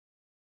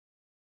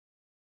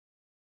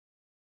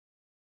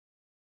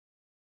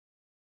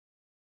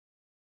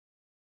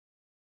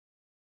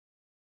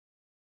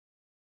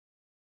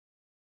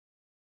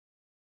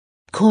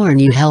corn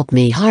you help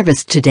me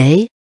harvest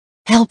today?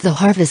 Help the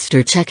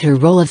harvester check her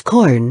row of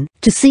corn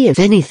to see if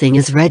anything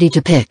is ready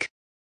to pick.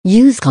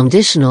 Use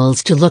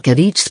conditionals to look at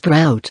each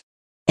sprout.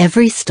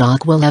 Every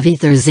stalk will have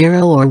either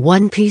 0 or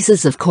 1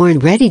 pieces of corn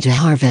ready to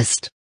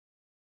harvest.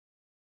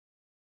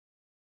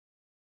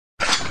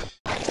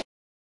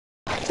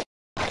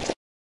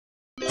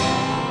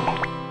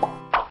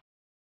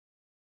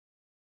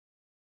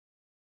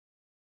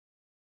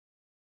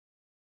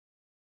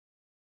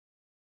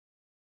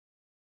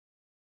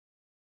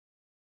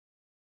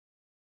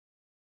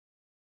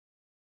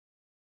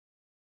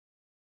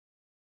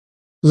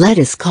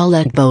 Lettuce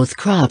collect both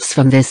crops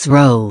from this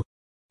row.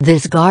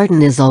 This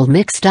garden is all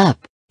mixed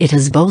up, it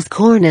has both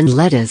corn and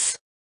lettuce.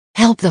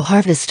 Help the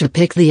harvester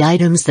pick the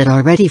items that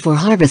are ready for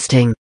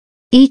harvesting.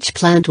 Each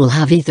plant will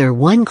have either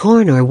 1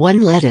 corn or 1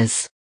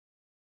 lettuce.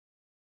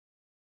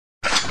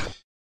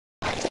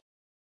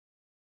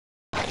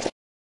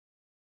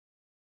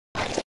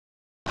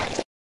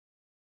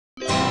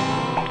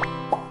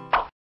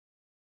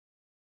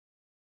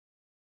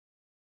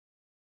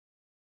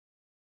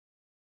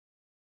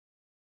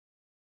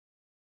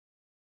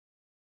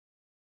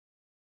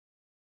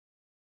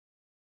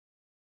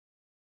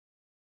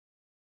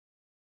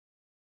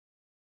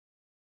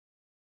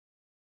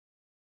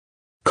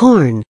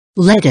 Corn,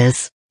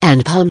 lettuce,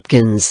 and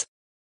pumpkins.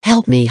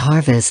 Help me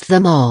harvest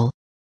them all.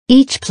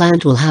 Each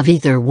plant will have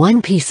either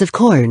 1 piece of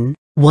corn,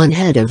 1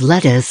 head of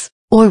lettuce,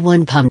 or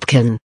 1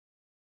 pumpkin.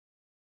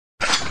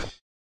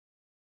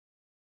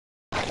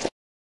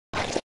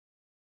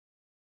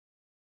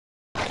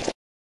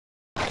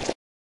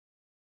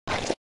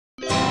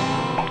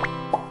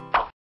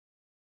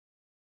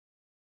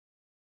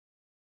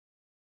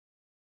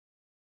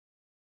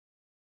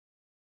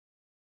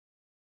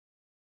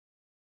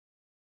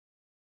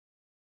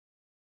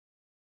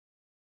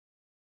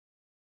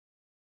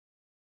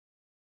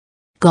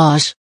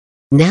 Gosh!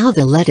 Now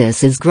the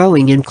lettuce is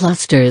growing in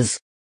clusters.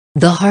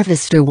 The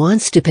harvester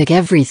wants to pick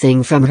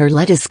everything from her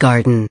lettuce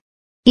garden.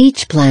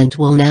 Each plant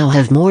will now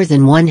have more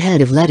than 1 head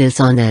of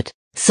lettuce on it,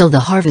 so the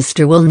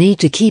harvester will need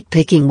to keep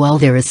picking while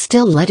there is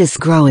still lettuce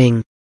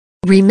growing.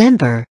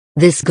 Remember,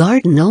 this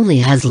garden only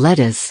has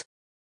lettuce.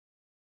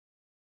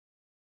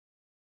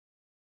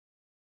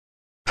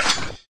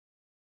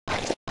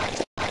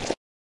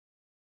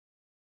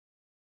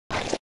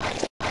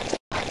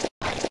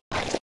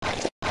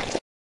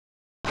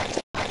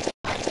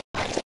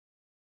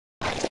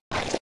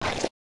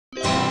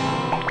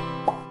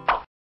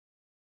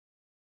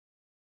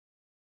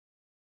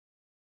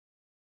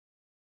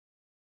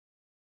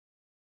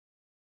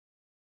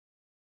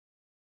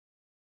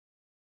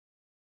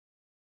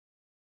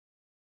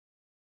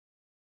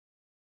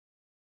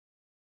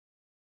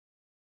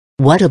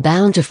 What a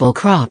bountiful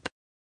crop!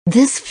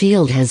 This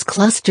field has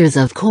clusters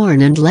of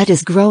corn and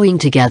lettuce growing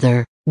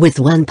together, with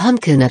 1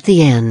 pumpkin at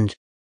the end.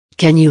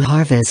 Can you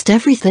harvest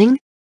everything?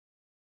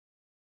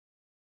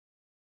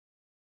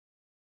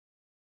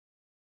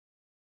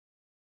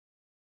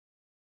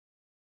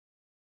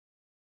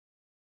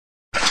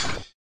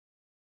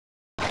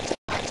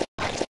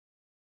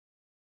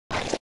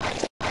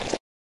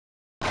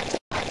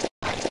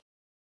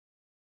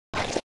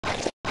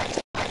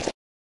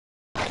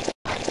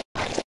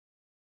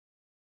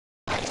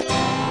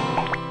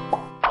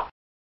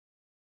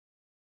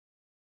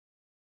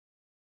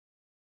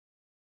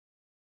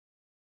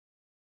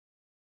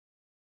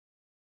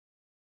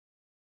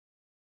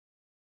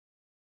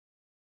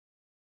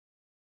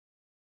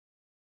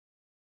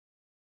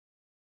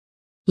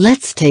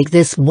 Let's take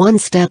this 1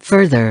 step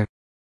further.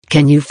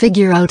 Can you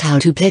figure out how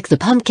to pick the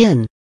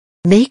pumpkin?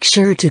 Make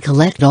sure to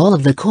collect all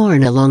of the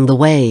corn along the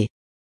way.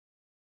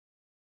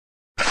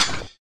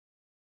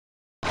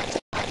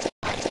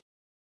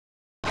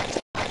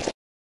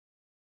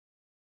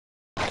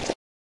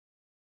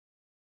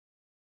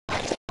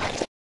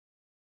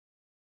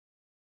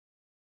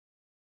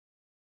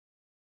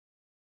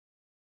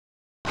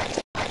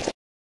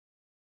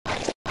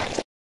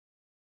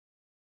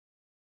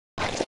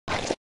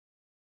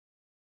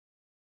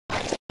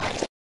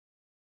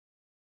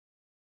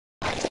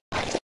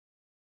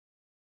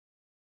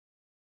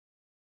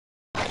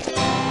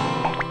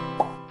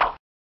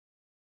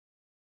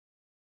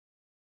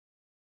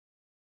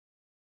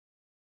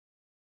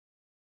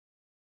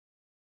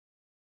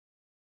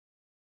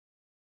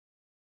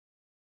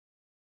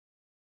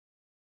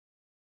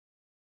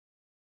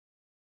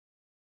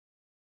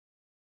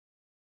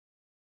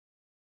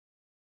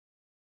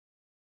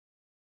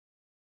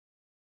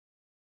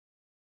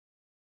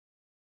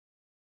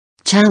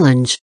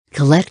 Challenge: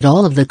 collect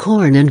all of the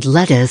corn and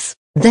lettuce,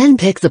 then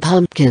pick the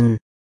pumpkin.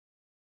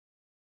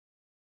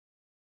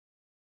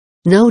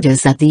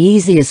 Notice that the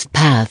easiest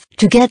path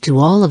to get to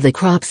all of the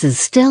crops is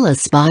still a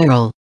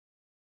spiral.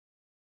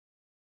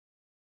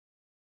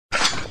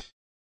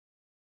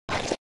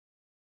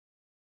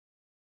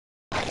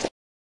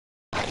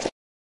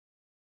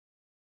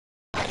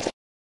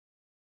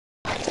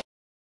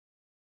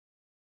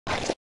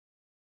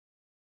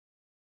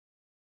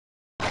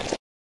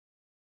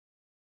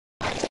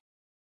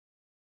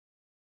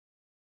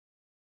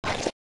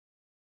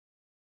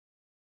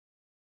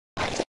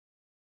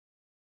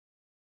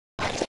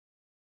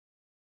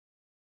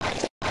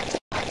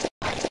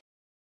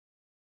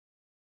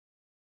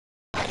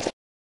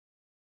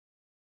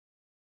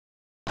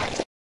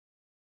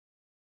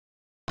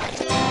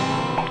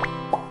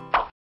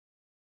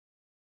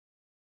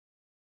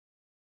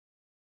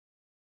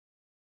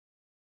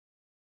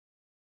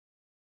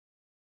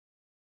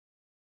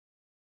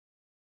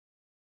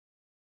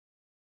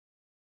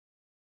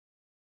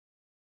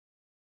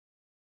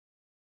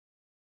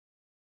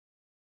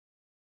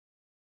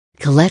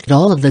 Collect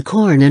all of the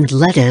corn and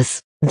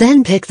lettuce,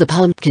 then pick the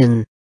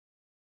pumpkin.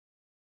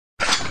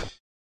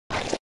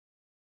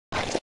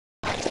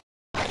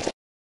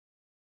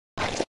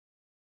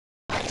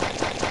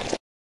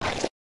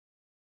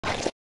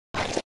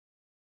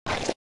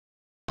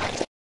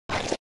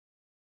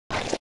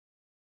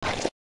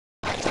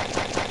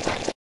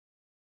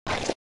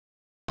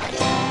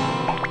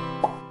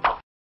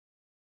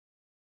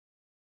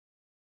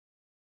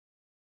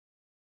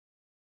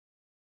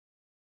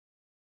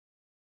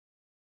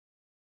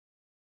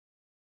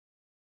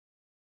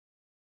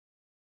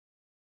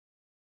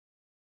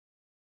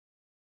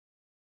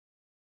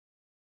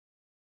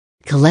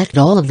 Collect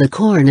all of the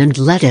corn and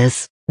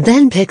lettuce,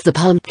 then pick the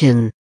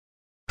pumpkin.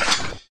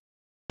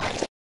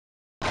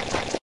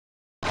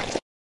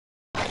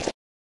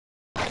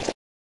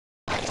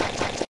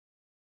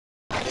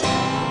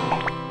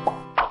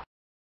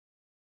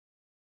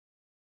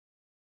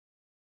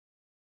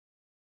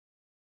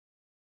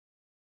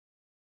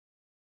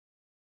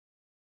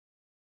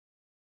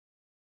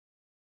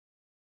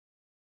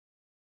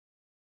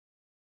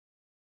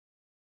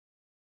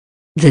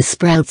 The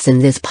sprouts in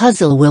this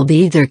puzzle will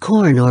be either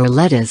corn or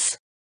lettuce.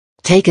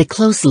 Take a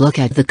close look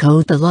at the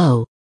code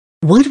below.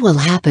 What will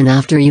happen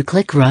after you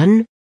click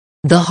Run?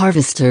 The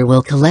harvester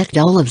will collect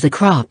all of the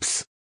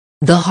crops.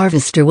 The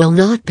harvester will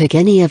not pick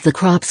any of the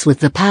crops with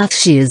the path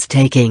she is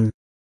taking.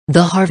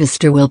 The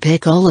harvester will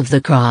pick all of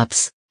the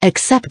crops,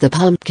 except the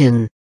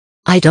pumpkin.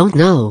 I don't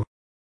know.